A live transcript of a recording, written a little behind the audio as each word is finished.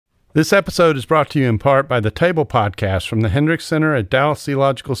This episode is brought to you in part by the Table Podcast from the Hendricks Center at Dallas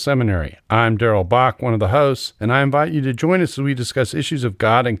Theological Seminary. I'm Daryl Bach, one of the hosts, and I invite you to join us as we discuss issues of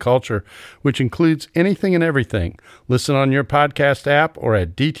God and culture, which includes anything and everything. Listen on your podcast app or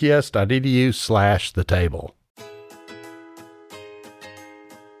at dts.edu/thetable.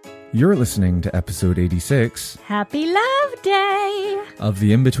 You're listening to episode 86 Happy Love Day of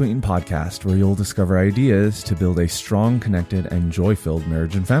the In Between podcast, where you'll discover ideas to build a strong, connected, and joy-filled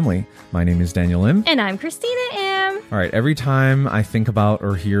marriage and family. My name is Daniel M. And I'm Christina M. All right, every time I think about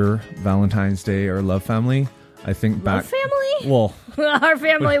or hear Valentine's Day or Love Family, I think back... Love Family? Well... Our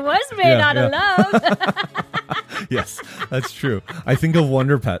family was made out of love. Yes, that's true. I think of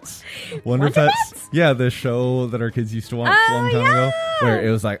Wonder Pets. Wonder Pets? Yeah, the show that our kids used to watch a long time ago, where it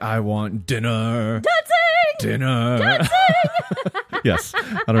was like, I want dinner. Dinner. Yes,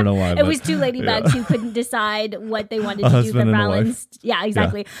 I don't know why. It was two ladybugs who couldn't decide what they wanted to do for Valentine's. Yeah,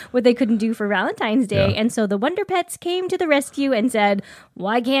 exactly. Yeah. What they couldn't do for Valentine's Day. Yeah. And so the Wonder Pets came to the rescue and said,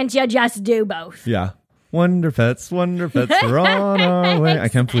 why can't you just do both? Yeah. Wonder Pets, we're on our way. I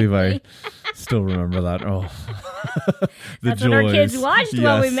can't believe I still remember that. Oh, that's what our kids watched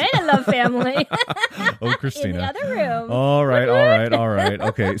while we made a Love Family. Oh, Christina. In the other room. All right.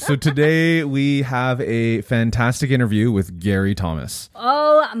 Okay, so today we have a fantastic interview with Gary Thomas.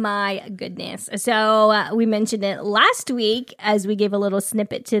 Oh, my goodness. So we mentioned it last week as we gave a little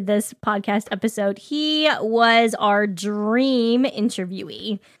snippet to this podcast episode. He was our dream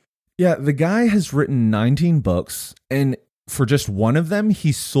interviewee. Yeah, the guy has written 19 books, and for just one of them,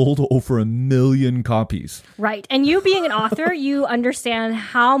 he sold over 1 million copies. Right. And you being an author, you understand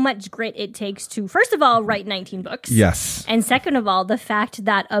how much grit it takes to, first of all, write 19 books. Yes. And second of all, the fact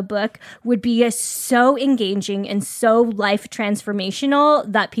that a book would be so engaging and so life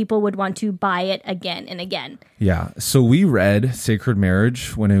transformational that people would want to buy it again and again. Yeah. So we read Sacred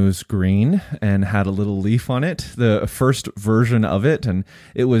Marriage when it was green and had a little leaf on it, the first version of it. And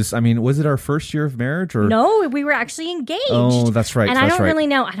it was, was it our first year of marriage? Or no, we were actually engaged. Oh, that's right. And I don't really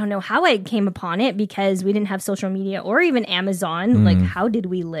know. I don't know how I came upon it because we didn't have social media or even Amazon. Like, how did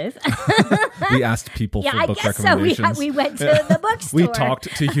we live? We asked people for book recommendations. So we went to the bookstore. We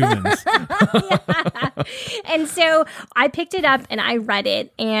talked to humans. And so I picked it up and I read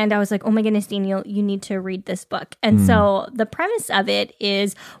it and I was like, oh my goodness, Daniel, you need to read this book. And so the premise of it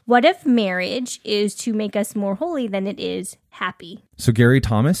is, what if marriage is to make us more holy than it is happy? So Gary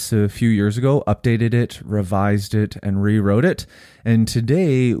Thomas, a few years ago, updated it, revised it, and rewrote it. And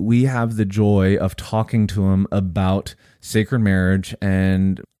today we have the joy of talking to him about sacred marriage.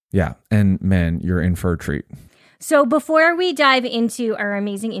 And man, you're in for a treat. So before we dive into our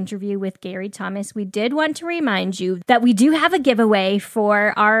amazing interview with Gary Thomas, we did want to remind you that we do have a giveaway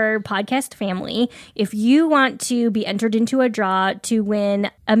for our podcast family. If you want to be entered into a draw to win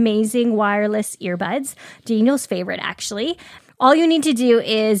amazing wireless earbuds, Daniel's favorite actually, all you need to do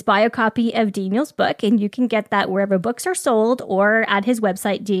is buy a copy of Daniel's book, and you can get that wherever books are sold or at his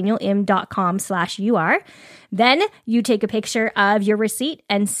website, danielm.com/UR. Then you take a picture of your receipt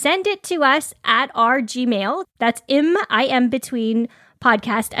and send it to us at our Gmail. That's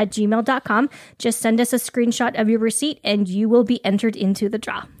imbetweenpodcast@gmail.com. Just send us a screenshot of your receipt and you will be entered into the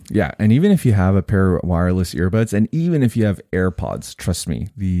draw. Yeah, and even if you have a pair of wireless earbuds, and even if you have AirPods, trust me,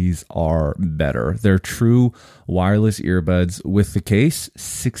 these are better. They're true wireless earbuds with the case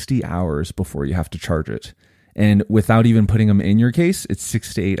 60 hours before you have to charge it. And without even putting them in your case, it's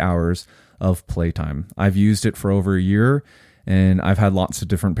 6 to 8 hours of playtime. I've used it for over a year, and I've had lots of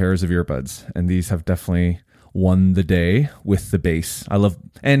different pairs of earbuds, and these have definitely won the day with the bass. I love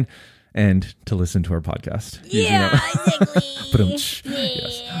and to listen to our podcast. Yeah, exactly.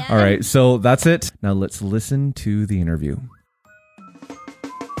 Yes. All right, so that's it. Now let's listen to the interview.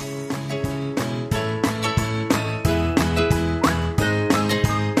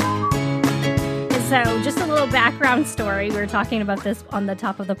 So just a little background story. We were talking about this on the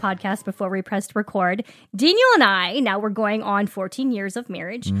top of the podcast before we pressed record. Daniel and I, now we're going on 14 years of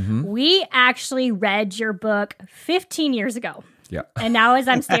marriage. We actually read your book 15 years ago. Yeah. And now as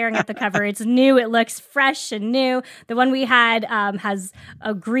I'm staring at the cover, it's new. It looks fresh and new. The one we had has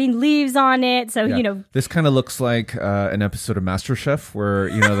green leaves on it. So, This kind of looks like an episode of MasterChef where,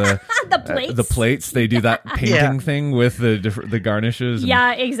 the plates. The plates, they do that painting thing with the garnishes.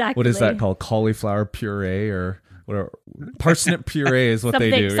 Yeah, exactly. What is that called? Cauliflower puree or whatever, parsnip puree is what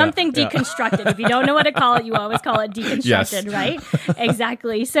they do. Something deconstructed. If you don't know what to call it, you always call it deconstructed, right?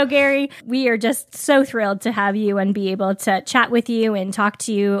 Exactly. So Gary, we are just so thrilled to have you and be able to chat with you and talk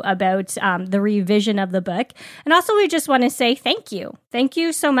to you about the revision of the book. And also we just want to say thank you. Thank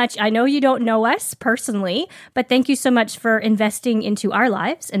you so much. I know you don't know us personally, but thank you so much for investing into our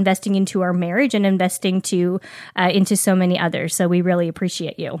lives, investing into our marriage, and investing into so many others. So we really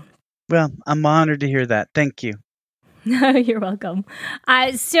appreciate you. Well, I'm honored to hear that. Thank you. You're welcome.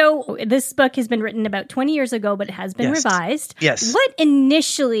 So this book has been written about 20 years ago, but it has been revised. Yes. What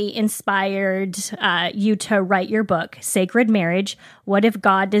initially inspired you to write your book, Sacred Marriage? What if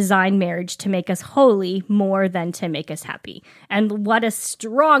God designed marriage to make us holy more than to make us happy? And what a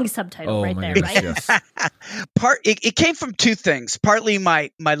strong subtitle there, goodness, right? Yes. It came from two things. Partly my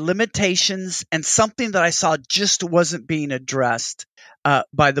limitations and something that I saw just wasn't being addressed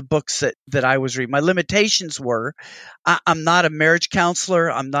by the books that I was reading. My limitations were I'm not a marriage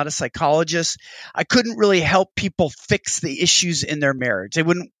counselor. I'm not a psychologist. I couldn't really help people fix the issues in their marriage.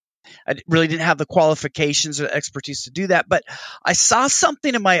 I really didn't have the qualifications or expertise to do that. But I saw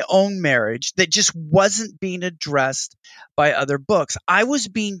something in my own marriage that just wasn't being addressed by other books. I was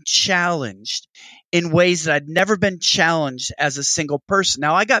being challenged in ways that I'd never been challenged as a single person.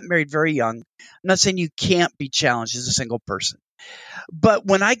 Now, I got married very young. I'm not saying you can't be challenged as a single person. But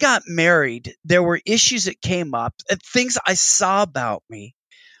when I got married, there were issues that came up and things I saw about me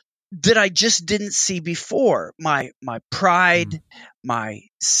that I just didn't see before. My pride, my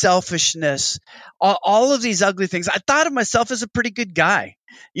selfishness, all of these ugly things. I thought of myself as a pretty good guy.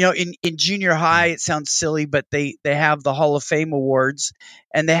 You know, in junior high, it sounds silly, but they have the Hall of Fame awards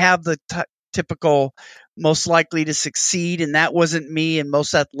and they have the typical most likely to succeed. And that wasn't me. And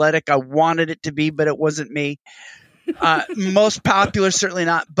most athletic, I wanted it to be, but it wasn't me. Most popular, certainly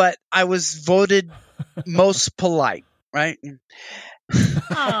not, but I was voted most polite, right?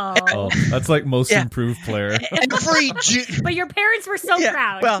 Oh, that's like most improved player. But your parents were so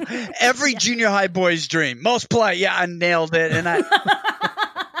proud. Well, every junior high boy's dream. Most polite. Yeah, I nailed it.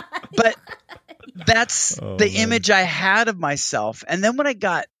 But that's the image I had of myself. And then when I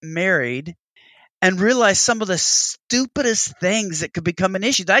got married and realized some of the stupidest things that could become an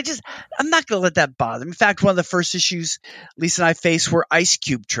issue, I'm not going to let that bother me. In fact, one of the first issues Lisa and I faced were ice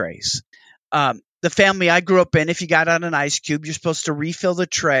cube trays. The family I grew up in, if you got out an ice cube, you're supposed to refill the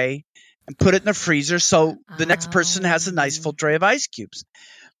tray and put it in the freezer so the next person has a nice full tray of ice cubes.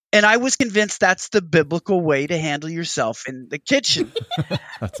 And I was convinced that's the biblical way to handle yourself in the kitchen.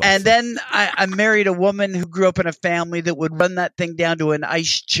 Awesome. And then I married a woman who grew up in a family that would run that thing down to an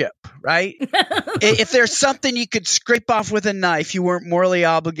ice chip, right? If there's something you could scrape off with a knife, you weren't morally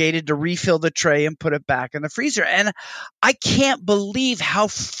obligated to refill the tray and put it back in the freezer. And I can't believe how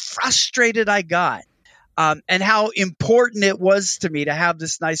frustrated I got and how important it was to me to have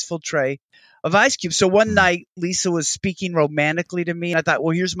this nice full tray of ice cubes. So one night, Lisa was speaking romantically to me. And I thought,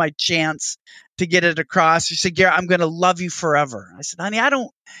 well, here's my chance to get it across. She said, Gary, I'm going to love you forever. I said, honey, I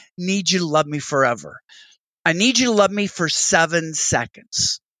don't need you to love me forever. I need you to love me for 7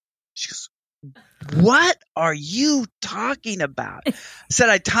 seconds. She goes, what are you talking about? I said,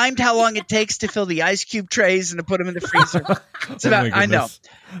 I timed how long it takes to fill the ice cube trays and to put them in the freezer. I know.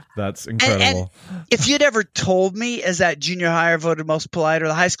 That's incredible. And if you'd ever told me as that junior high or voted most polite or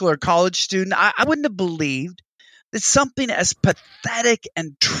the high school or college student, I wouldn't have believed that something as pathetic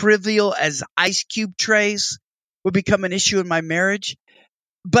and trivial as ice cube trays would become an issue in my marriage.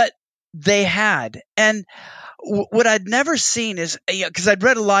 But they had. And what I'd never seen is, because I'd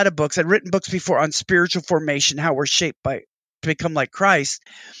read a lot of books, I'd written books before on spiritual formation, how we're shaped to become like Christ.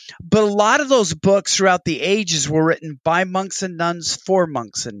 But a lot of those books throughout the ages were written by monks and nuns for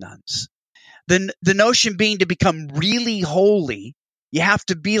monks and nuns. The notion being to become really holy, you have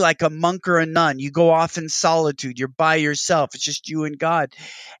to be like a monk or a nun. You go off in solitude. You're by yourself. It's just you and God.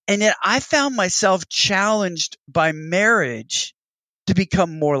 And yet I found myself challenged by marriage to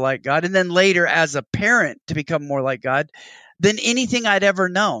become more like God, and then later as a parent to become more like God than anything I'd ever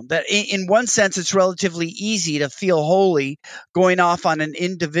known. That in one sense, it's relatively easy to feel holy going off on an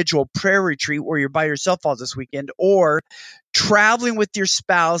individual prayer retreat where you're by yourself all this weekend, or traveling with your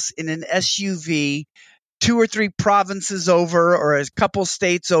spouse in an SUV 2 or 3 provinces over or a couple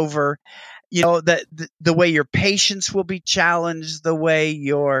states over. You know, the way your patience will be challenged, the way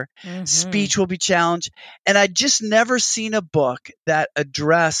your speech will be challenged. And I'd just never seen a book that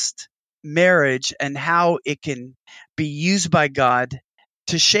addressed marriage and how it can be used by God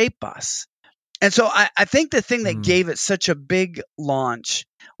to shape us. And so I think the thing that gave it such a big launch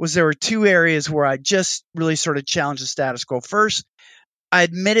was there were 2 areas where I just really sort of challenged the status quo. First, I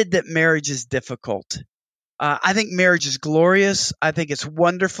admitted that marriage is difficult. I think marriage is glorious. I think it's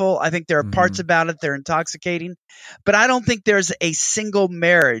wonderful. I think there are parts about it that are intoxicating. But I don't think there's a single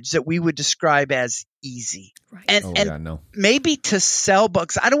marriage that we would describe as easy. Right. And maybe to sell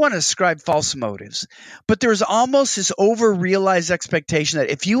books, I don't want to ascribe false motives, but there's almost this over-realized expectation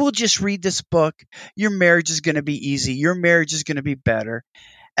that if you will just read this book, your marriage is going to be easy. Your marriage is going to be better.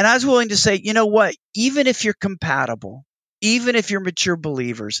 And I was willing to say, you know what? Even if you're compatible, even if you're mature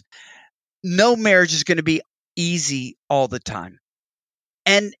believers, no marriage is going to be easy all the time.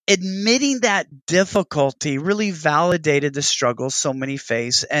 And admitting that difficulty really validated the struggles so many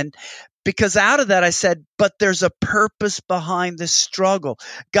face. And because out of that, I said, but there's a purpose behind the struggle.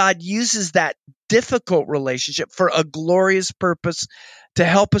 God uses that difficult relationship for a glorious purpose to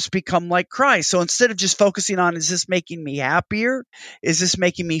help us become like Christ. So instead of just focusing on, is this making me happier? Is this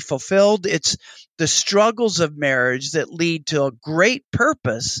making me fulfilled? It's the struggles of marriage that lead to a great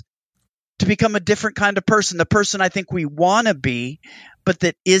purpose to become a different kind of person, the person I think we want to be, but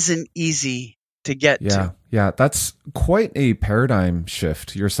that isn't easy to get to. Yeah, that's quite a paradigm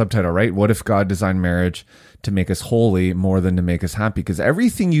shift. Your subtitle, right? What if God designed marriage to make us holy more than to make us happy? Because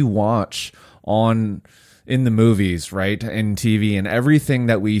everything you watch in the movies, right, and TV, and everything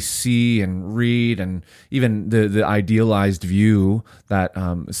that we see and read, and even the idealized view that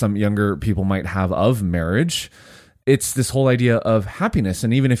some younger people might have of marriage, it's this whole idea of happiness.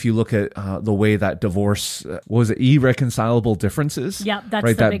 And even if you look at the way that divorce, was it irreconcilable differences? Yeah, that's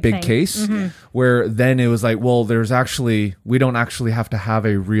right. That big thing. Case where then it was like, well, we don't actually have to have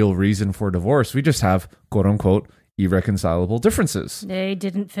a real reason for divorce. We just have, quote unquote, irreconcilable differences. They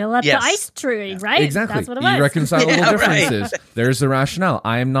didn't fill up the ice tree, right? Exactly. That's what it was. Irreconcilable differences. Right. There's the rationale.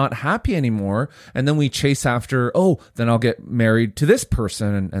 I am not happy anymore. And then we chase after, then I'll get married to this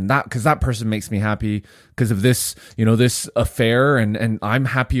person and that, because that person makes me happy because of this, this affair, and I'm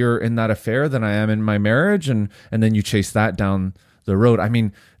happier in that affair than I am in my marriage. And then you chase that down the road. I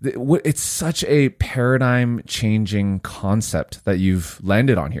mean, it's such a paradigm changing concept that you've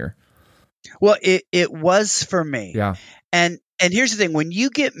landed on here. Well, it was for me. Yeah. And here's the thing. When you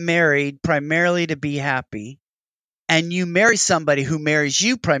get married primarily to be happy, and you marry somebody who marries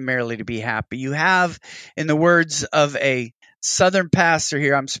you primarily to be happy, you have, in the words of a Southern pastor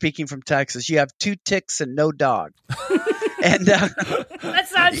here, I'm speaking from Texas, you have 2 ticks and no dog. And that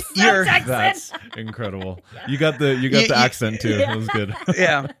sounds so Texan. That's incredible. You got the accent too. That was good.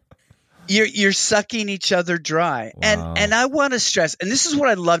 Yeah. You're sucking each other dry. Wow. And I want to stress, and this is what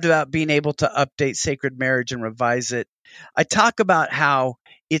I loved about being able to update Sacred Marriage and revise it. I talk about how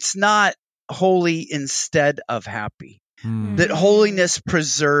it's not holy instead of happy. That holiness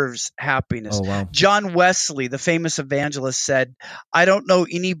preserves happiness. Oh, wow. John Wesley, the famous evangelist, said, I don't know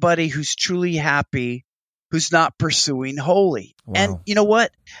anybody who's truly happy who's not pursuing holy. Wow. And you know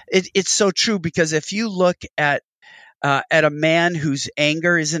what? It's so true, because if you look at a man whose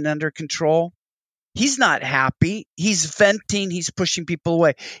anger isn't under control, he's not happy. He's venting. He's pushing people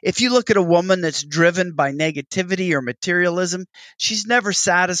away. If you look at a woman that's driven by negativity or materialism, she's never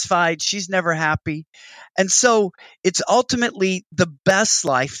satisfied. She's never happy. And so it's ultimately the best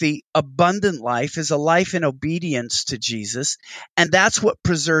life, the abundant life, is a life in obedience to Jesus. And that's what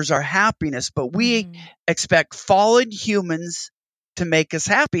preserves our happiness. But we expect fallen humans to make us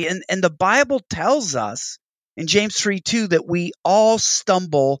happy. And the Bible tells us in James 3:2 that we all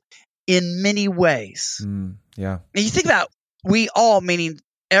stumble in many ways. Yeah. And you think about we all, meaning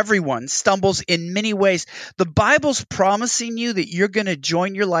everyone, stumbles in many ways. The Bible's promising you that you're going to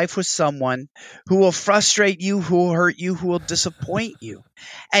join your life with someone who will frustrate you, who will hurt you, who will disappoint you.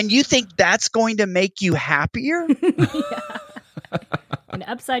 And you think that's going to make you happier? An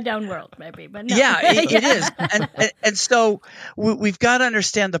upside down world, maybe, but no. Yeah, it is. And so we've got to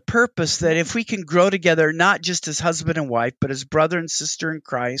understand the purpose, that if we can grow together, not just as husband and wife, but as brother and sister in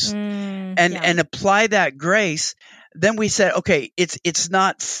Christ, and apply that grace, then we said, okay, it's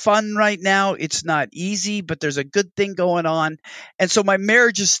not fun right now. It's not easy, but there's a good thing going on. And so my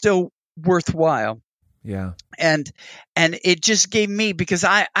marriage is still worthwhile. Yeah. And it just gave me, because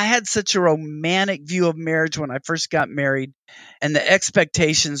I had such a romantic view of marriage when I first got married, and the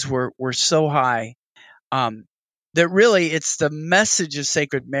expectations were so high, that really it's the message of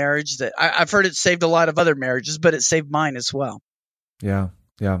Sacred Marriage that I've heard it saved a lot of other marriages, but it saved mine as well. Yeah.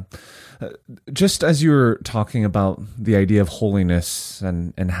 Yeah. Just as you were talking about the idea of holiness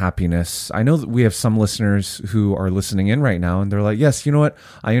and happiness, I know that we have some listeners who are listening in right now, and they're like, yes, you know what?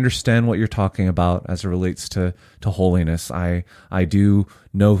 I understand what you're talking about as it relates to holiness. I do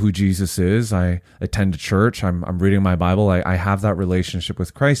know who Jesus is. I attend a church. I'm reading my Bible. I have that relationship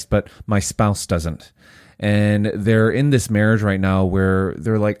with Christ, but my spouse doesn't. And they're in this marriage right now where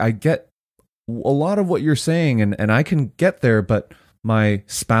they're like, I get lot of what you're saying, and I can get there, but my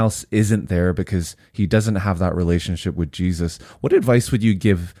spouse isn't there because he doesn't have that relationship with Jesus. What advice would you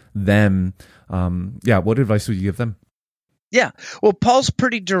give them? What advice would you give them? Yeah. Well, Paul's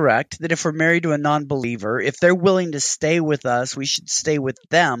pretty direct that if we're married to a non-believer, if they're willing to stay with us, we should stay with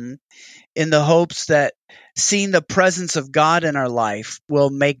them in the hopes that seeing the presence of God in our life will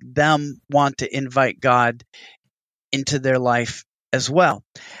make them want to invite God into their life as well.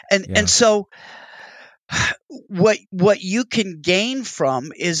 And so what you can gain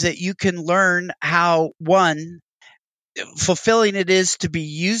from is that you can learn how, one, fulfilling it is to be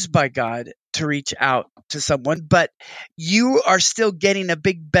used by God to reach out to someone, but you are still getting a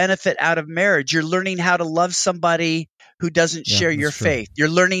big benefit out of marriage. You're learning how to love somebody who doesn't share your faith. You're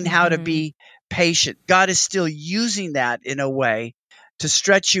learning how to be patient. God is still using that in a way to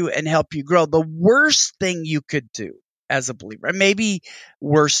stretch you and help you grow. The worst thing you could do as a believer, and maybe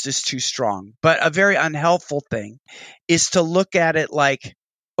worst is too strong, but a very unhelpful thing, is to look at it like,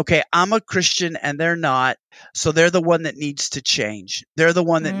 okay, I'm a Christian and they're not, so they're the one that needs to change. They're the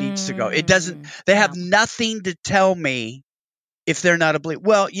one that needs to go. It doesn't, they have nothing to tell me if they're not a believer.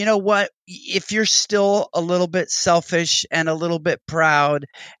 Well, you know what? If you're still a little bit selfish and a little bit proud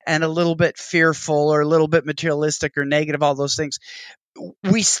and a little bit fearful or a little bit materialistic or negative, all those things,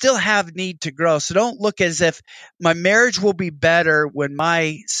 we still have need to grow. So don't look as if my marriage will be better when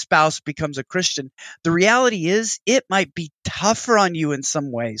my spouse becomes a Christian. The reality is it might be tougher on you in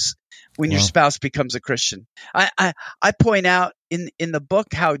some ways when your spouse becomes a Christian. I point out in the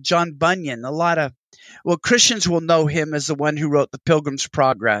book how John Bunyan, Christians will know him as the one who wrote The Pilgrim's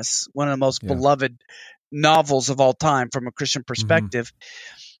Progress, one of the most beloved novels of all time from a Christian perspective.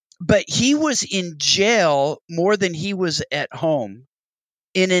 But he was in jail more than he was at home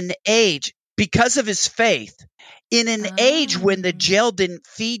in an age, because of his faith, in an age when the jail didn't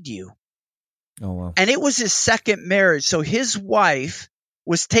feed you. Oh, wow. And it was his second marriage. So his wife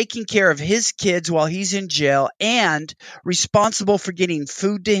was taking care of his kids while he's in jail and responsible for getting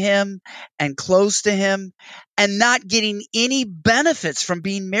food to him and clothes to him and not getting any benefits from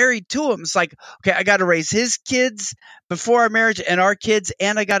being married to him. It's like, okay, I got to raise his kids before our marriage and our kids,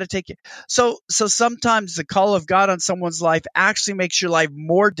 and I got to take it. So sometimes the call of God on someone's life actually makes your life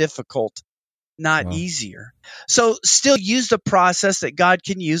more difficult, not easier. So still use the process that God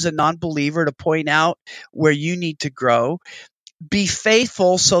can use a non-believer to point out where you need to grow. Be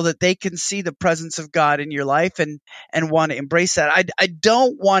faithful so that they can see the presence of God in your life and want to embrace that. I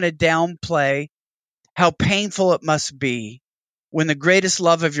don't want to downplay how painful it must be when the greatest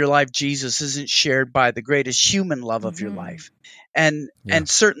love of your life, Jesus, isn't shared by the greatest human love of your life. And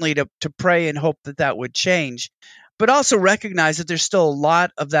certainly to pray and hope that would change, but also recognize that there's still a lot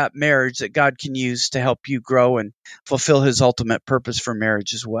of that marriage that God can use to help you grow and fulfill his ultimate purpose for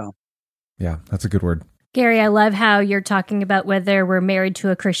marriage as well. Yeah, that's a good word. Gary, I love how you're talking about whether we're married to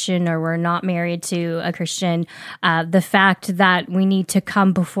a Christian or we're not married to a Christian. The fact that we need to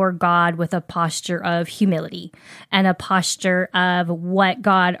come before God with a posture of humility and a posture of what,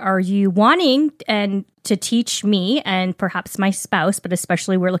 God, are you wanting and to teach me and perhaps my spouse, but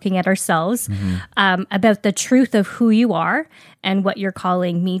especially we're looking at ourselves, about the truth of who you are and what you're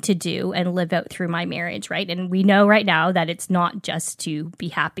calling me to do and live out through my marriage, right? And we know right now that it's not just to be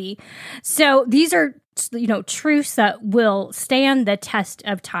happy. So these are, truths that will stand the test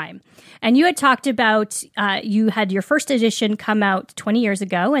of time. And you had talked about, you had your first edition come out 20 years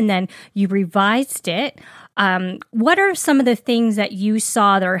ago, and then you revised it. What are some of the things that you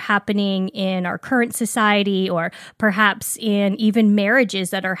saw that are happening in our current society, or perhaps in even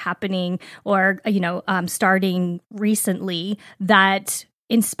marriages that are happening or, starting recently, that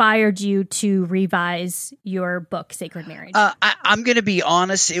inspired you to revise your book, Sacred Marriage? I'm going to be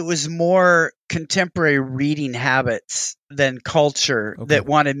honest. It was more contemporary reading habits than culture that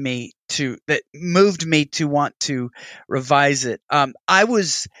moved me to want to revise it. I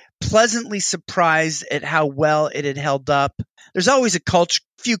was pleasantly surprised at how well it had held up. There's always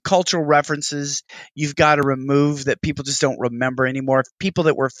few cultural references you've got to remove that people just don't remember anymore. People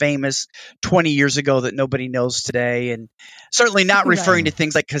that were famous 20 years ago that nobody knows today, and certainly not referring to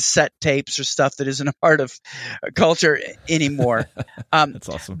things like cassette tapes or stuff that isn't a part of culture anymore. That's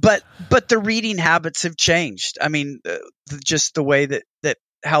awesome. But the reading habits have changed. I mean, just the way that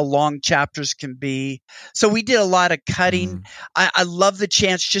how long chapters can be. So we did a lot of cutting. I love the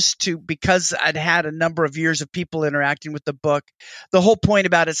chance because I'd had a number of years of people interacting with the book. The whole point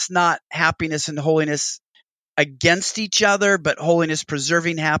about it's not happiness and holiness against each other, but holiness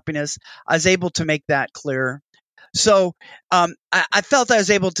preserving happiness. I was able to make that clear. So I felt I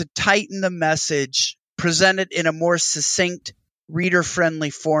was able to tighten the message, present it in a more succinct, reader-friendly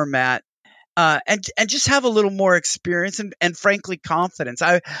format, and just have a little more experience and frankly confidence.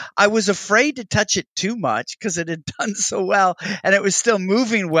 I was afraid to touch it too much because it had done so well and it was still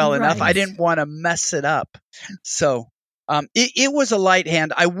moving well enough. I didn't want to mess it up. So it was a light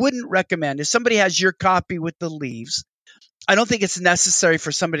hand. I wouldn't recommend, if somebody has your copy with the leaves, I don't think it's necessary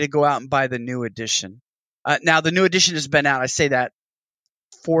for somebody to go out and buy the new edition. Now the new edition has been out, I say that,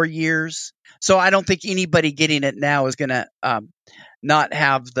 4 years. So I don't think anybody getting it now is going to not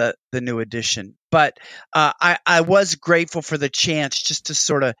have the new edition. But I was grateful for the chance just to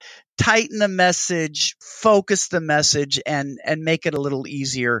sort of tighten the message, focus the message, and make it a little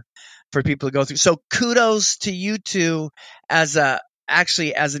easier for people to go through. So kudos to you two as an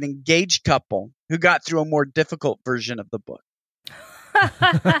engaged couple who got through a more difficult version of the book.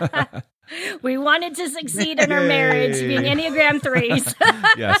 We wanted to succeed in our marriage, being Enneagram 3s.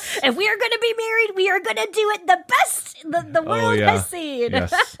 Yes. If we are going to be married, we are going to do it the best the world has seen.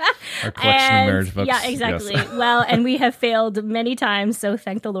 Yes. Our collection of marriage books. Yeah, exactly. Yes. Well, and we have failed many times, so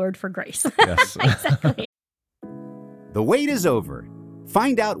thank the Lord for grace. Yes. Exactly. The wait is over.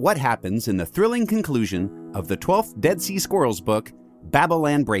 Find out what happens in the thrilling conclusion of the 12th Dead Sea Squirrels book,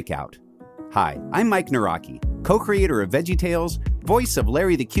 Babylon Breakout. Hi, I'm Mike Naraki, co-creator of VeggieTales, voice of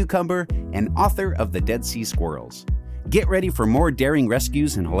Larry the Cucumber, and author of The Dead Sea Squirrels. Get ready for more daring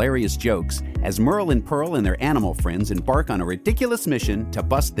rescues and hilarious jokes as Merle and Pearl and their animal friends embark on a ridiculous mission to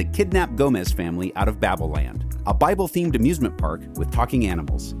bust the kidnapped Gomez family out of Babylon, a Bible-themed amusement park with talking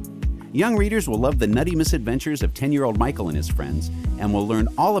animals. Young readers will love the nutty misadventures of 10-year-old Michael and his friends and will learn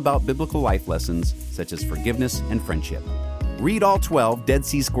all about biblical life lessons such as forgiveness and friendship. Read all 12 Dead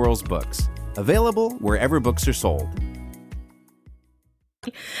Sea Squirrels books. Available wherever books are sold.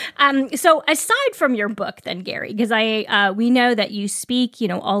 So aside from your book then, Gary, because we know that you speak,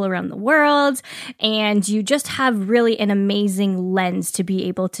 all around the world, and you just have really an amazing lens to be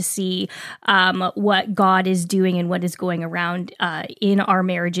able to see what God is doing and what is going around in our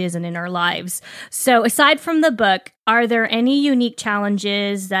marriages and in our lives. So aside from the book, are there any unique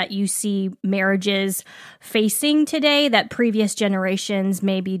challenges that you see marriages facing today that previous generations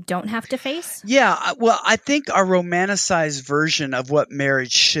maybe don't have to face? Yeah, well, I think our romanticized version of what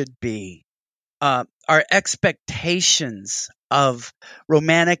marriage should be, our expectations of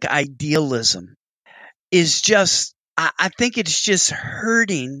romantic idealism is just, I think it's just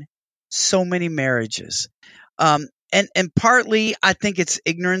hurting so many marriages. And partly, I think it's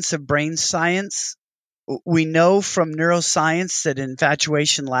ignorance of brain science. We know from neuroscience that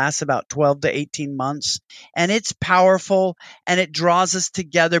infatuation lasts about 12 to 18 months, and it's powerful and it draws us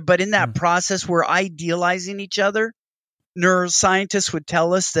together. But in that process, we're idealizing each other. Neuroscientists would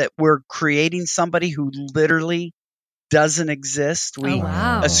tell us that we're creating somebody who literally doesn't exist. We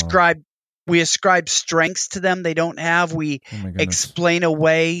ascribe strengths to them they don't have. We explain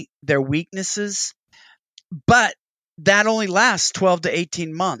away their weaknesses. But that only lasts 12 to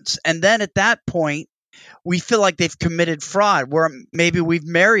 18 months. And then at that point, we feel like they've committed fraud, where maybe we've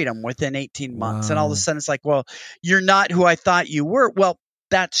married them within 18 months. And all of a sudden it's like, well, you're not who I thought you were. Well,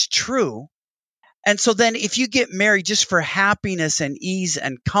 that's true. And so then if you get married just for happiness and ease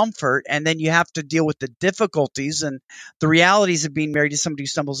and comfort, and then you have to deal with the difficulties and the realities of being married to somebody who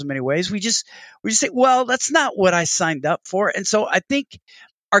stumbles in many ways, we just say, well, that's not what I signed up for. And so I think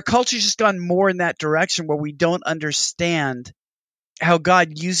our culture's just gone more in that direction where we don't understand how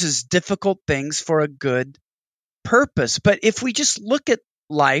God uses difficult things for a good purpose. But if we just look at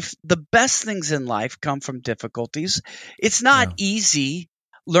life, the best things in life come from difficulties. It's not easy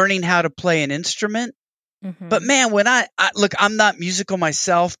learning how to play an instrument. Mm-hmm. But man, when I look, I'm not musical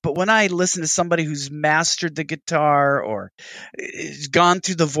myself, but when I listen to somebody who's mastered the guitar or has gone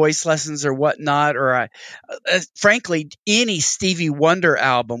through the voice lessons or whatnot, or frankly, any Stevie Wonder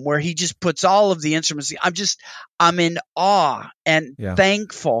album where he just puts all of the instruments, I'm in awe and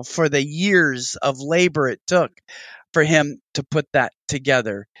thankful for the years of labor it took for him to put that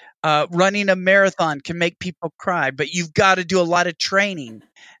together. Running a marathon can make people cry, but you've got to do a lot of training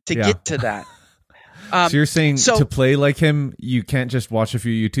to get to that. So you're saying to play like him, you can't just watch a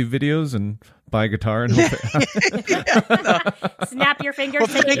few YouTube videos and buy a guitar and hope it snap your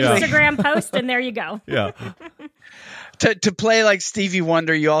fingers, take an Instagram post, and there you go. Yeah. To play like Stevie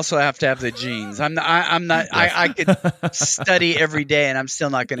Wonder, you also have to have the genes. I could study every day and I'm still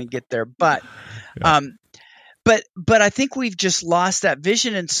not going to get there. But I think we've just lost that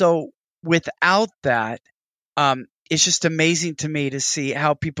vision. And so without that, it's just amazing to me to see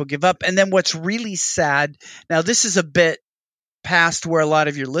how people give up. And then what's really sad, now this is a bit past where a lot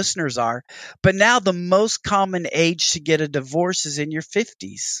of your listeners are, but now the most common age to get a divorce is in your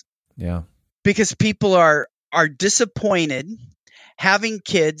 50s. Yeah. Because people are disappointed having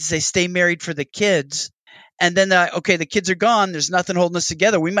kids, they stay married for the kids, and then the kids are gone, there's nothing holding us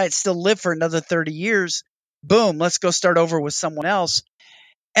together. We might still live for another 30 years. Boom, let's go start over with someone else.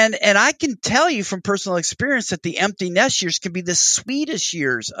 And I can tell you from personal experience that the empty nest years can be the sweetest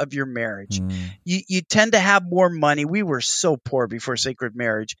years of your marriage. You tend to have more money. We were so poor before sacred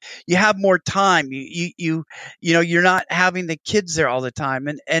marriage. You have more time. You're not having the kids there all the time.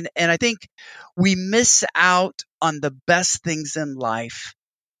 And I think we miss out on the best things in life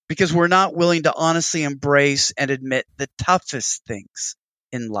because we're not willing to honestly embrace and admit the toughest things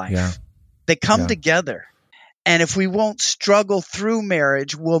in life. Yeah. They come together. And if we won't struggle through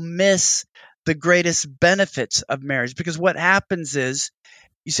marriage, we'll miss the greatest benefits of marriage. Because what happens is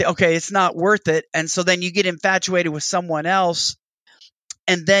you say, okay, it's not worth it. And so then you get infatuated with someone else,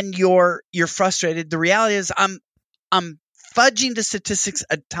 and then you're frustrated. The reality is I'm fudging the statistics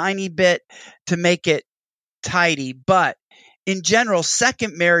a tiny bit to make it tidy. But in general,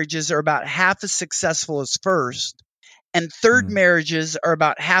 second marriages are about half as successful as first. And third marriages are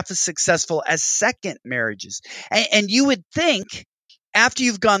about half as successful as second marriages. And you would think after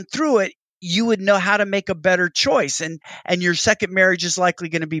you've gone through it, you would know how to make a better choice. And your second marriage is likely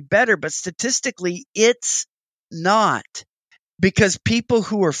going to be better. But statistically, it's not. Because people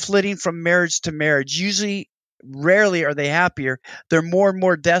who are flitting from marriage to marriage, rarely are they happier. They're more and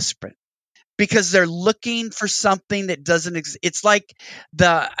more desperate. Because they're looking for something that doesn't exist. It's like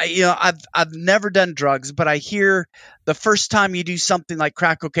I've never done drugs, but I hear the first time you do something like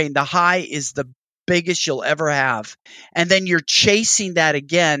crack cocaine, the high is the biggest you'll ever have. And then you're chasing that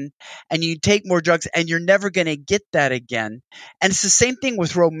again, and you take more drugs, and you're never going to get that again. And it's the same thing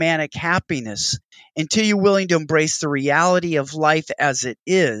with romantic happiness. Until you're willing to embrace the reality of life as it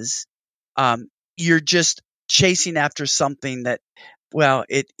is, you're just chasing after something that, well,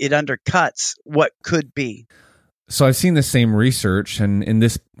 it undercuts what could be. So I've seen the same research, and in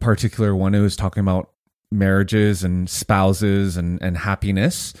this particular one, it was talking about marriages and spouses and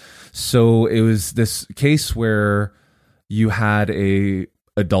happiness. So it was this case where you had a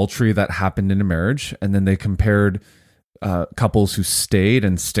adultery that happened in a marriage, and then they compared couples who stayed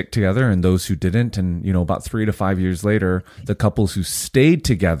and stick together and those who didn't. And, about 3 to 5 years later, the couples who stayed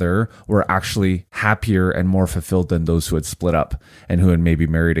together were actually happier and more fulfilled than those who had split up and who had maybe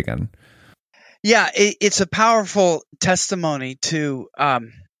married again. Yeah, it's a powerful testimony to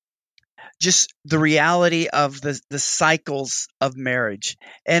just the reality of the cycles of marriage.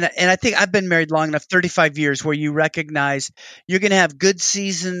 And I think I've been married long enough, 35 years, where you recognize you're going to have good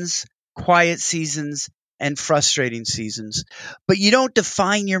seasons, quiet seasons, and frustrating seasons. But you don't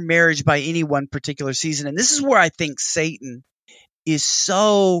define your marriage by any one particular season. And this is where I think Satan is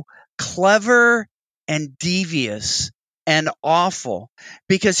so clever and devious and awful,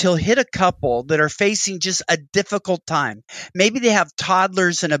 because he'll hit a couple that are facing just a difficult time. Maybe they have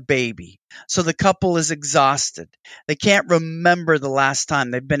toddlers and a baby, so the couple is exhausted. They can't remember the last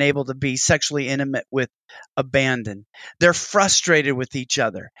time they've been able to be sexually intimate with abandon. They're frustrated with each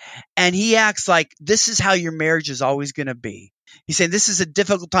other. And he acts like this is how your marriage is always going to be. He's saying this is a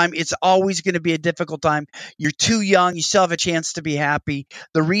difficult time. It's always going to be a difficult time. You're too young. You still have a chance to be happy.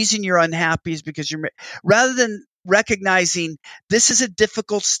 The reason you're unhappy is because rather than recognizing this is a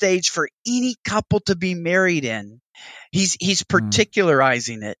difficult stage for any couple to be married in, he's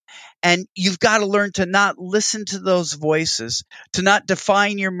particularizing it. And you've got to learn to not listen to those voices, to not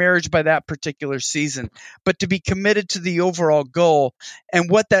define your marriage by that particular season, but to be committed to the overall goal.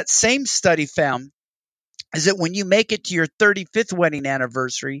 And what that same study found is that when you make it to your 35th wedding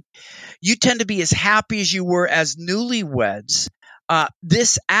anniversary, you tend to be as happy as you were as newlyweds.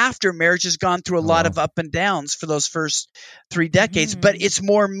 This after marriage has gone through a lot of up and downs for those first 3 decades, but it's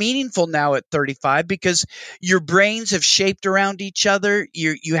more meaningful now at 35 because your brains have shaped around each other.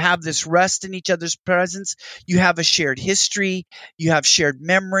 You have this rest in each other's presence. You have a shared history. You have shared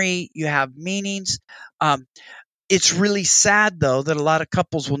memory. You have meanings. It's really sad, though, that a lot of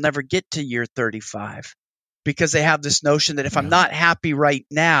couples will never get to year 35 because they have this notion that if I'm not happy right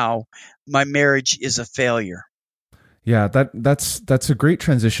now, my marriage is a failure. Yeah, that's a great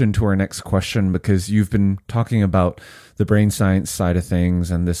transition to our next question, because you've been talking about the brain science side of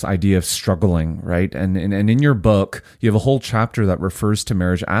things and this idea of struggling, right? And in your book, you have a whole chapter that refers to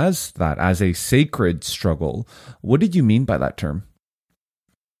marriage as a sacred struggle. What did you mean by that term?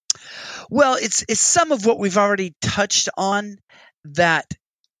 Well, it's some of what we've already touched on, that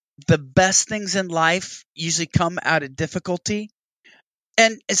the best things in life usually come out of difficulty.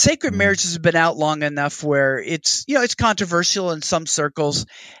 And sacred marriages have been out long enough where it's controversial in some circles.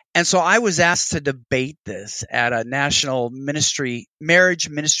 And so I was asked to debate this at a national marriage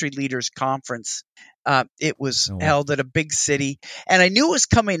ministry leaders conference. It was held at a big city, and I knew it was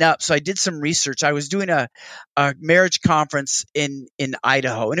coming up, so I did some research. I was doing a marriage conference in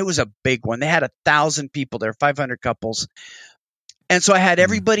Idaho, and it was a big one. They had 1,000 people there, 500 couples. And so I had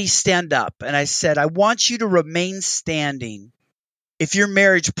everybody stand up, and I said, I want you to remain standing if your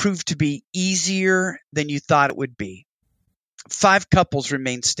marriage proved to be easier than you thought it would be. 5 couples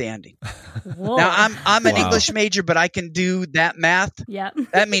remained standing. Whoa. Now I'm an English major, but I can do that math. Yep.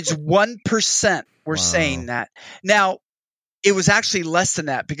 That means 1% were saying that. Now, it was actually less than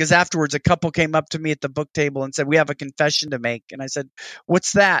that, because afterwards a couple came up to me at the book table and said, we have a confession to make. And I said,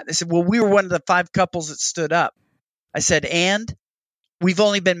 what's that? They said, well, we were one of the 5 couples that stood up. I said, and we've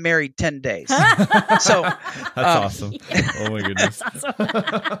only been married 10 days. So that's awesome. Oh my goodness. That's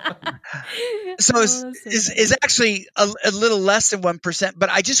awesome. So is actually a little less than 1%,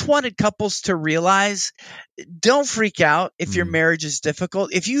 but I just wanted couples to realize, don't freak out if your marriage is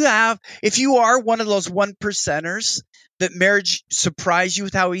difficult. If you are one of those 1%ers that marriage surprised you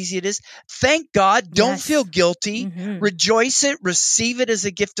with how easy it is, thank God. Don't feel guilty. Rejoice it. Receive it as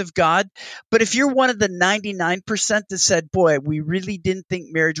a gift of God. But if you're one of the 99% that said, boy, we really didn't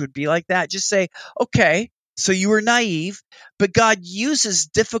think marriage would be like that, just say, okay, so you were naive, but God uses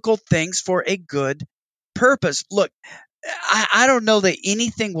difficult things for a good purpose. Look, I don't know that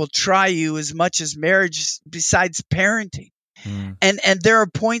anything will try you as much as marriage besides parenting. And there are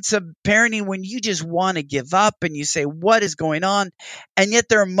points of parenting when you just want to give up and you say, what is going on? And yet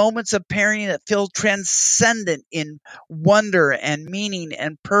there are moments of parenting that feel transcendent in wonder and meaning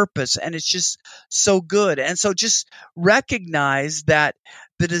and purpose. And it's just so good. And so just recognize that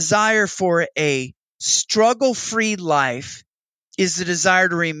the desire for a struggle-free life is the desire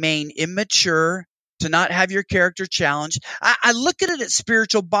to remain immature, to not have your character challenged. I look at it as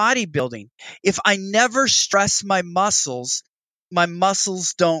spiritual bodybuilding. If I never stress my muscles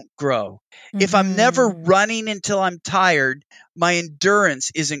don't grow. If I'm never running until I'm tired, my endurance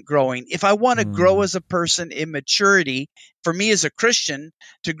isn't growing. If I want to grow as a person in maturity, for me as a Christian,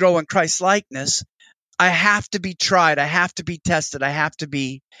 to grow in Christ's likeness, I have to be tried. I have to be tested. I have to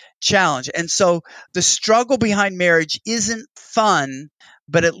be challenged. And so the struggle behind marriage isn't fun,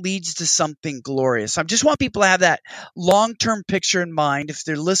 but it leads to something glorious. I just want people to have that long-term picture in mind. If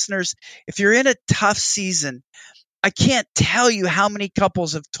they're listeners, if you're in a tough season, I can't tell you how many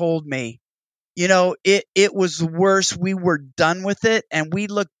couples have told me, it was the worst. We were done with it. And we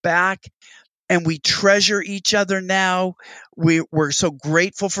look back and we treasure each other now. We're so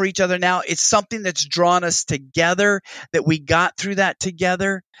grateful for each other now. It's something that's drawn us together, that we got through that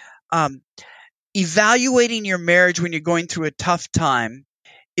together. Evaluating your marriage when you're going through a tough time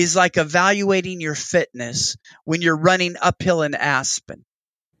is like evaluating your fitness when you're running uphill in Aspen.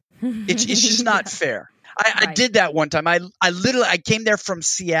 It's just not fair. I did that one time. I came there from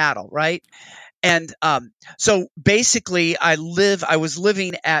Seattle, right? And so basically I was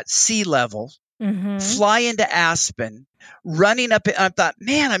living at sea level, fly into Aspen, running up. And I thought,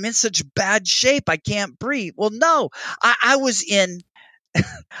 man, I'm in such bad shape. I can't breathe. Well, no, I was in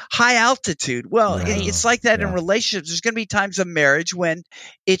high altitude. Well, it's like that in relationships. There's going to be times of marriage when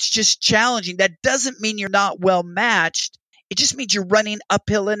it's just challenging. That doesn't mean you're not well matched. It just means you're running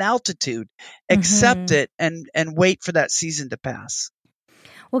uphill in altitude. Accept it and wait for that season to pass.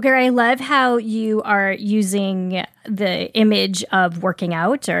 Well, Gary, I love how you are using the image of working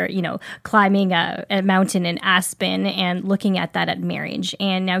out or, climbing a mountain in Aspen and looking at that at marriage.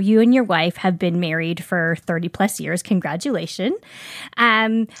 And now you and your wife have been married for 30 plus years. Congratulations.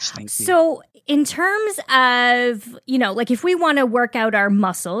 Thank you. So in terms of, if we want to work out our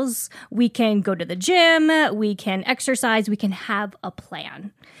muscles, we can go to the gym, we can exercise, we can have a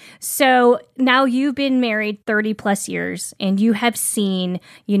plan. So now you've been married 30 plus years and you have seen,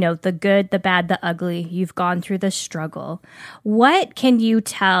 the good, the bad, the ugly. You've gone through the struggle. What can you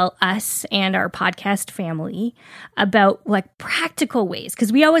tell us and our podcast family about practical ways?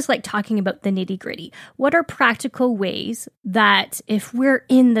 Because we always like talking about the nitty gritty. What are practical ways that if we're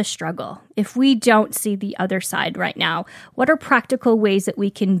in the struggle, if we don't see the other side right now, what are practical ways that we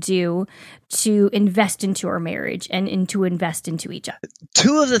can do to invest into our marriage and to invest into each other?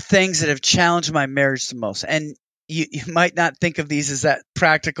 Two of the things that have challenged my marriage the most, and you might not think of these as that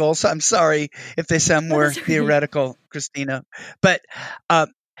practical, so I'm sorry if they sound more theoretical, Christina. But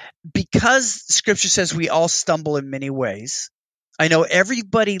because Scripture says we all stumble in many ways, I know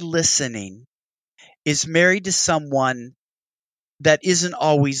everybody listening is married to someone that isn't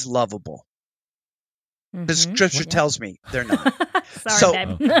always lovable. The Scripture tells me they're not. Sorry,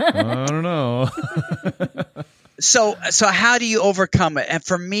 babe. I don't know. So how do you overcome it? And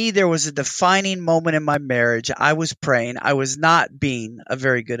for me, there was a defining moment in my marriage. I was praying. I was not being a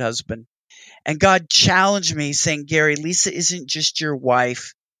very good husband. And God challenged me saying, Gary, Lisa isn't just your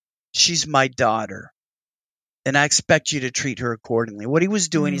wife. She's my daughter. And I expect you to treat her accordingly. What he was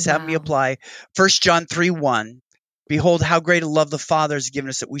doing, he's having me apply 1 John 3:1. Behold, how great a love the Father has given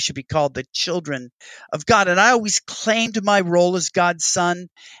us that we should be called the children of God. And I always claimed my role as God's son.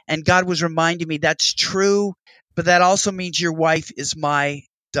 And God was reminding me that's true, but that also means your wife is my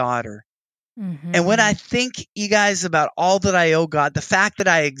daughter. Mm-hmm. And when I think, you guys, about all that I owe God, the fact that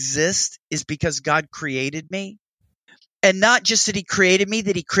I exist is because God created me. And not just that he created me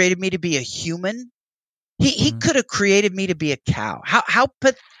to be a human. He could have created me to be a cow. How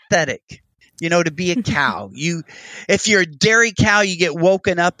pathetic. To be a cow. If you're a dairy cow, you get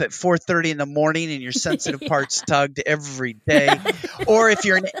woken up at 4:30 in the morning and your sensitive parts tugged every day. Or if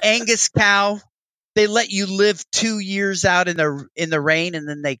you're an Angus cow, they let you live 2 years out in the rain and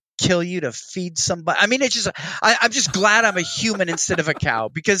then they kill you to feed somebody. I mean, it's just I'm just glad I'm a human instead of a cow,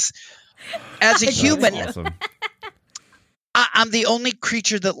 because as a human, awesome. I'm the only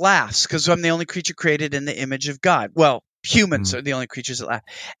creature that laughs because I'm the only creature created in the image of God. Well, humans are the only creatures that laugh.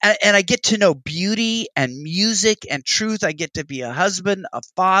 And I get to know beauty and music and truth. I get to be a husband, a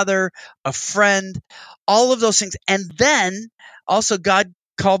father, a friend, all of those things. And then also God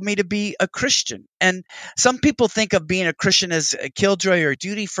called me to be a Christian. And some people think of being a Christian as a killjoy or a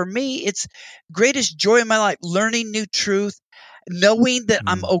duty. For me, it's greatest joy in my life, learning new truth, knowing that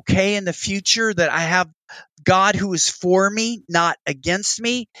I'm okay in the future, that I have God who is for me, not against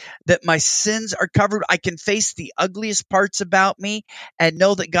me, that my sins are covered. I can face the ugliest parts about me and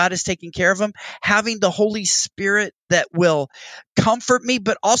know that God is taking care of them. Having the Holy Spirit that will comfort me,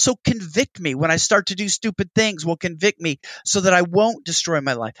 but also convict me when I start to do stupid things, will convict me so that I won't destroy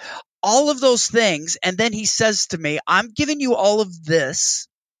my life. All of those things. And then he says to me, I'm giving you all of this.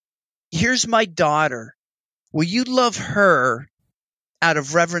 Here's my daughter. Will you love her out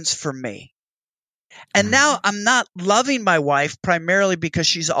of reverence for me? And now I'm not loving my wife primarily because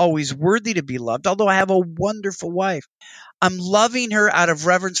she's always worthy to be loved, although I have a wonderful wife. I'm loving her out of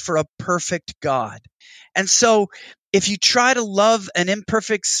reverence for a perfect God. And so if you try to love an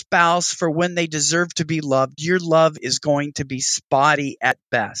imperfect spouse for when they deserve to be loved, your love is going to be spotty at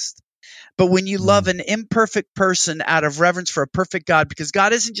best. But when you love an imperfect person out of reverence for a perfect God, because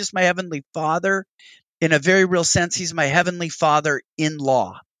God isn't just my heavenly Father, in a very real sense, he's my heavenly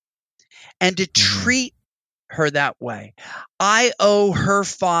father-in-law. And to treat her that way, I owe her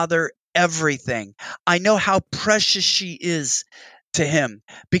father everything. I know how precious she is to him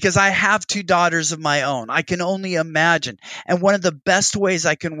because I have 2 daughters of my own. I can only imagine. And one of the best ways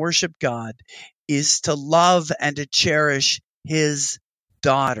I can worship God is to love and to cherish his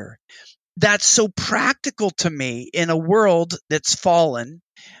daughter. That's so practical to me in a world that's fallen,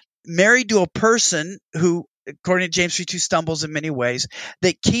 married to a person who, according to James 3:2, stumbles in many ways,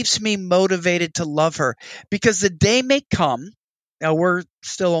 that keeps me motivated to love her. Because the day may come, now we're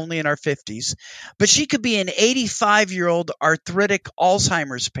still only in our 50s, but she could be an 85-year-old arthritic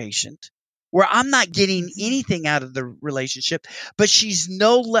Alzheimer's patient where I'm not getting anything out of the relationship, but she's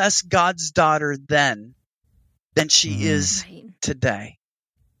no less God's daughter then than she is today.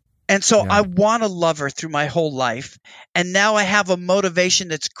 And so I want to love her through my whole life. And now I have a motivation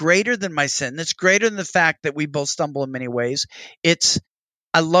that's greater than my sin, that's greater than the fact that we both stumble in many ways. It's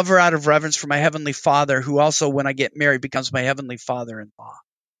I love her out of reverence for my heavenly Father, who also, when I get married, becomes my heavenly father-in-law.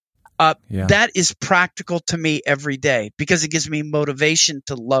 That is practical to me every day because it gives me motivation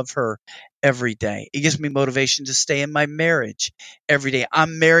to love her every day. It gives me motivation to stay in my marriage every day.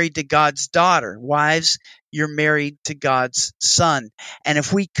 I'm married to God's daughter. Wives, you're married to God's son. And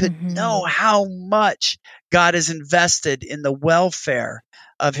if we could know how much God has invested in the welfare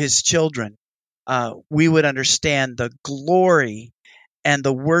of his children, we would understand the glory and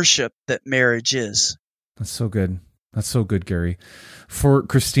the worship that marriage is. That's so good. That's so good, Gary. For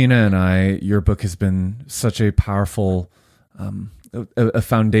Christina and I, your book has been such a powerful a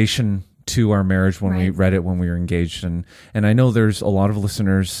foundation to our marriage when we read it, when we were engaged. And I know there's a lot of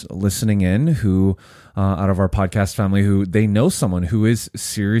listeners listening in who, out of our podcast family, who they know someone who is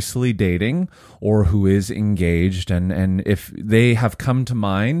seriously dating or who is engaged. And if they have come to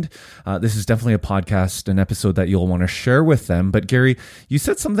mind, this is definitely a podcast, an episode that you'll want to share with them. But Gary, you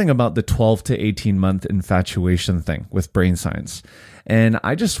said something about the 12 to 18 month infatuation thing with brain science. And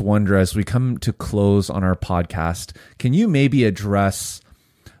I just wonder, as we come to close on our podcast, can you maybe address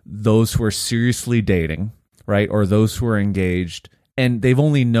those who are seriously dating, right? Or those who are engaged and they've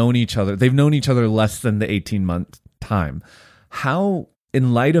only known each other. They've known each other less than the 18-month time. How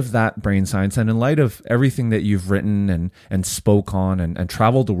in light of that brain science and in light of everything that you've written and spoke on and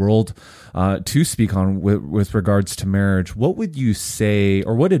traveled the world to speak on with regards to marriage, what would you say,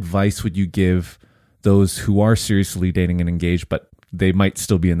 or what advice would you give those who are seriously dating and engaged, but they might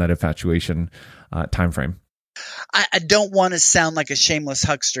still be in that infatuation timeframe? I don't want to sound like a shameless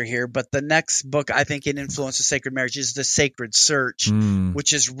huckster here, but the next book I think in Influence of Sacred Marriage is The Sacred Search,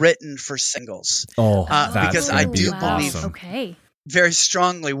 which is written for singles. Because I do believe very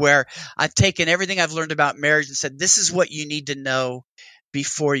strongly, where I've taken everything I've learned about marriage and said, this is what you need to know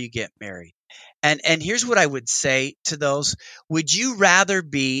before you get married. And here's what I would say to those. Would you rather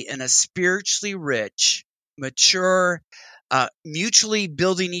be in a spiritually rich, mature, mutually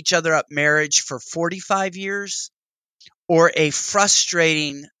building each other up marriage for 45 years, or a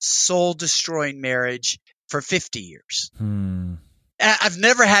frustrating, soul-destroying marriage for 50 years? I've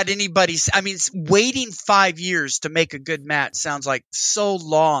never had anybody, waiting 5 years to make a good match sounds like so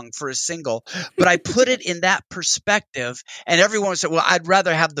long for a single, but I put it in that perspective, and everyone would say, well, I'd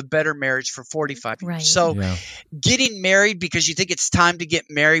rather have the better marriage for 45 years. Right. So getting married because you think it's time to get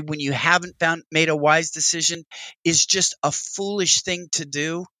married when you haven't made a wise decision is just a foolish thing to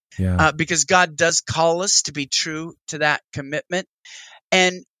do. Because God does call us to be true to that commitment.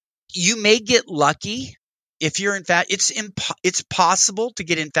 And you may get lucky. If you're it's possible to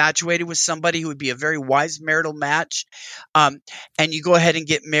get infatuated with somebody who would be a very wise marital match, and you go ahead and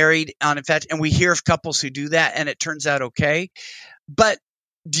get married on infatuation. And we hear of couples who do that, and it turns out okay. But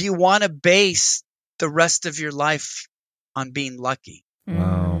do you want to base the rest of your life on being lucky?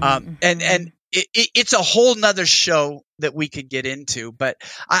 Wow. And it's a whole nother show that we could get into. But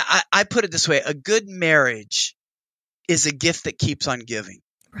I put it this way: a good marriage is a gift that keeps on giving.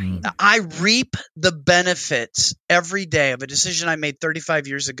 Right. I reap the benefits every day of a decision I made 35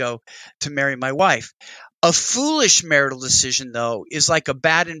 years ago to marry my wife. A foolish marital decision, though, is like a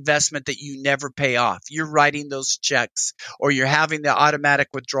bad investment that you never pay off. You're writing those checks, or you're having the automatic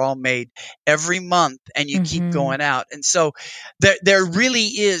withdrawal made every month, and you keep going out. And so there really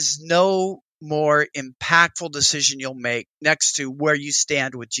is no more impactful decision you'll make next to where you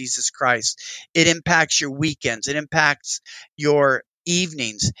stand with Jesus Christ. It impacts your weekends. It impacts your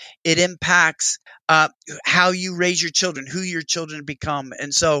evenings. It impacts how you raise your children, who your children become.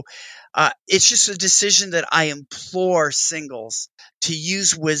 And so it's just a decision that I implore singles to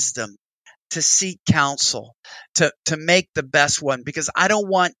use wisdom, to seek counsel, to make the best one, because I don't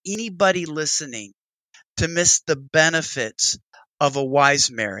want anybody listening to miss the benefits of a wise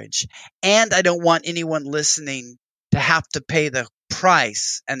marriage. And I don't want anyone listening to have to pay the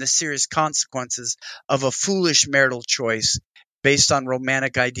price and the serious consequences of a foolish marital choice based on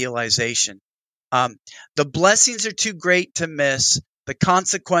romantic idealization. The blessings are too great to miss. The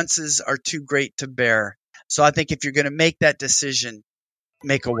consequences are too great to bear. So I think if you're going to make that decision,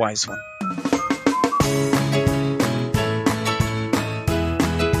 make a wise one.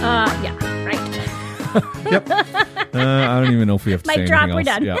 Yeah, right. Yep. I don't even know if we have to say Mic drop, anything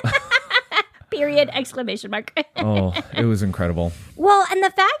we're else. done. Yeah. Period, exclamation mark. Oh, it was incredible. Well, and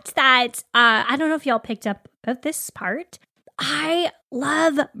the fact that, I don't know if y'all picked up about this part, I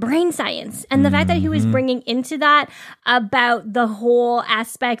love brain science, and the fact that he was bringing into that about the whole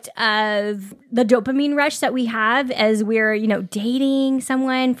aspect of the dopamine rush that we have as we're, dating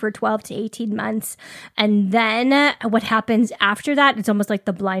someone for 12 to 18 months. And then what happens after that, it's almost like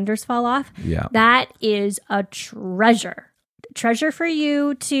the blinders fall off. Yeah. That is a treasure for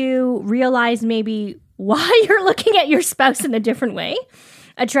you to realize maybe why you're looking at your spouse in a different way.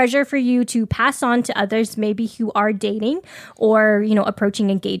 A treasure for you to pass on to others, maybe who are dating or, approaching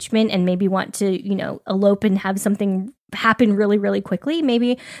engagement and maybe want to, elope and have something happen really, really quickly.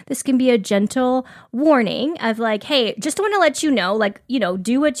 Maybe this can be a gentle warning of like, hey, just want to let you know,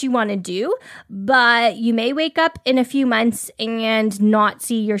 do what you want to do, but you may wake up in a few months and not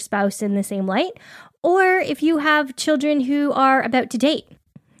see your spouse in the same light. Or if you have children who are about to date,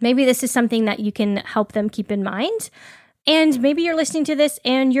 maybe this is something that you can help them keep in mind. And maybe you're listening to this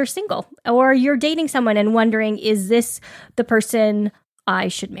and you're single, or you're dating someone and wondering, is this the person I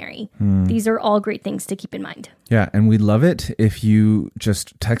should marry? These are all great things to keep in mind. Yeah, and we'd love it if you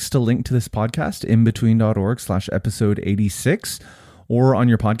just text a link to this podcast, inbetween.org/episode 86, or on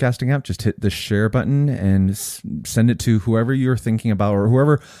your podcasting app, just hit the share button and send it to whoever you're thinking about or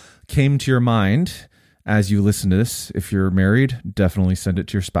whoever came to your mind as you listen to this. If you're married, definitely send it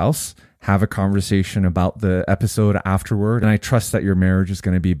to your spouse. Have a conversation about the episode afterward, and I trust that your marriage is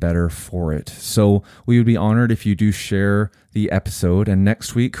going to be better for it. So we would be honored if you do share the episode. And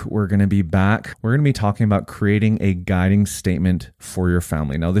next week, we're going to be back. We're going to be talking about creating a guiding statement for your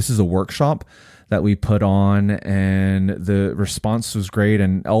family. Now, this is a workshop that we put on, and the response was great.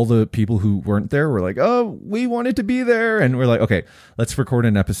 And all the people who weren't there were like, oh, we wanted to be there. And we're like, okay, let's record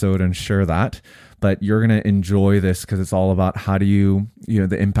an episode and share that. But you're going to enjoy this because it's all about how do you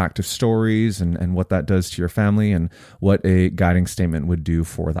the impact of stories and what that does to your family and what a guiding statement would do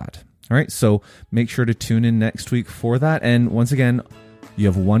for that. All right. So make sure to tune in next week for that. And once again, you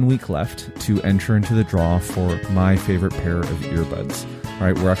have 1 week left to enter into the draw for my favorite pair of earbuds. All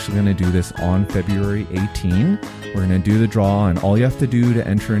right, we're actually going to do this on February 18. We're going to do the draw, and all you have to do to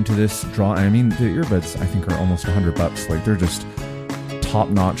enter into this draw, I mean, the earbuds, I think, are almost $100. Like, they're just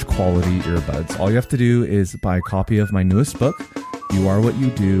top-notch quality earbuds. All you have to do is buy a copy of my newest book, You Are What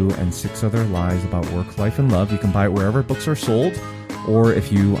You Do, and 6 Other Lies About Work, Life, and Love. You can buy it wherever books are sold, or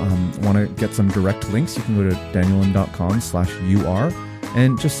if you want to get some direct links, you can go to danielin.com/UR.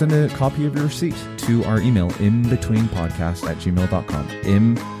 and just send a copy of your receipt to our email, inbetweenpodcast@gmail.com,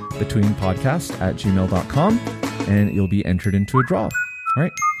 inbetweenpodcast@gmail.com, and you'll be entered into a draw. All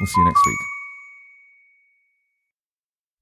right, we'll see you next week.